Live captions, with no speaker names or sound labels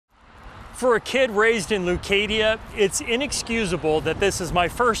For a kid raised in Leucadia, it's inexcusable that this is my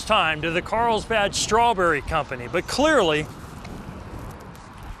first time to the Carlsbad Strawberry Company, but clearly,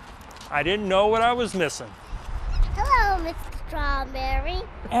 I didn't know what I was missing. Hello, Mr. Strawberry.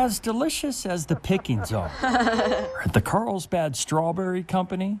 As delicious as the pickings are at the Carlsbad Strawberry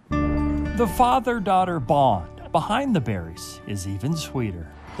Company, the father-daughter bond behind the berries is even sweeter.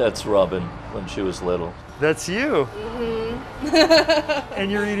 That's Robin when she was little. That's you.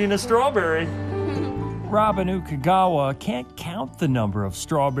 And you're eating a strawberry. Robin Ukagawa can't count the number of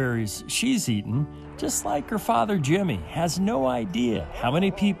strawberries she's eaten, just like her father Jimmy has no idea how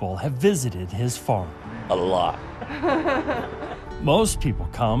many people have visited his farm. A lot. Most people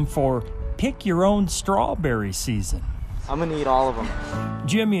come for pick your own strawberry season. I'm gonna eat all of them.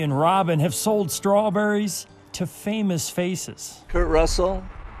 Jimmy and Robin have sold strawberries to famous faces. Kurt Russell.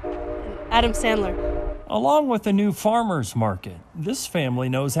 Adam Sandler. Along with the new farmer's market, this family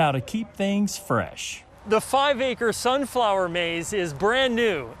knows how to keep things fresh. The 5-acre sunflower maze is brand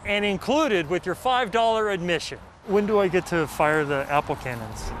new and included with your $5 admission. When do I get to fire the apple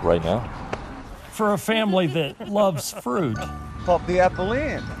cannons? Right now. For a family that loves fruit, Pop the apple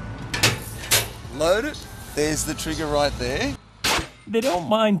in. Load it. There's the trigger right there. they don't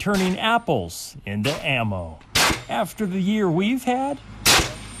mind turning apples into ammo. After the year we've had,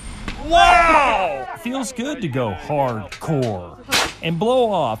 wow! Feels good to go hardcore and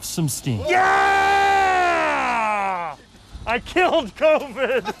blow off some steam. Yeah! I killed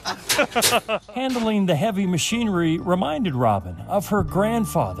COVID! Handling the heavy machinery reminded Robin of her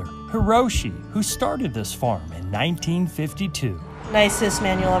grandfather, Hiroshi, who started this farm in 1952. Nicest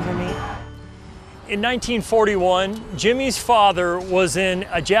man you'll ever meet. In 1941, Jimmy's father was in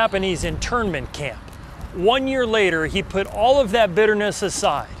a Japanese internment camp. 1 year later, he put all of that bitterness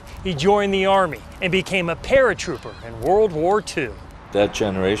aside. He joined the Army and became a paratrooper in World War II. That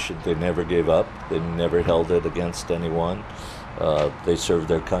generation, they never gave up. They never held it against anyone. They served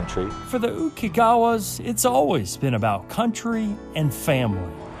their country. For the Ukagawas, it's always been about country and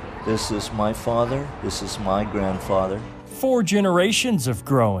family. This is my father. This is my grandfather. 4 generations of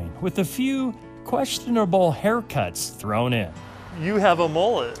growing with a few questionable haircuts thrown in. You have a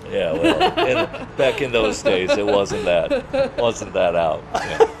mullet. Yeah, well, back in those days, it wasn't that out.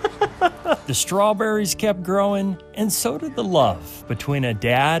 Yeah. The strawberries kept growing, and so did the love between a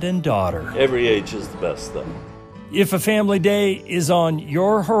dad and daughter. Every age is the best, though. If a family day is on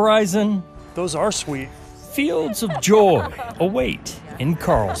your horizon, those are sweet. Fields of joy await in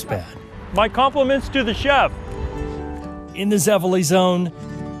Carlsbad. My compliments to the chef. In the Zevely-zone,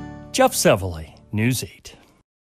 Jeff Zevely, News 8.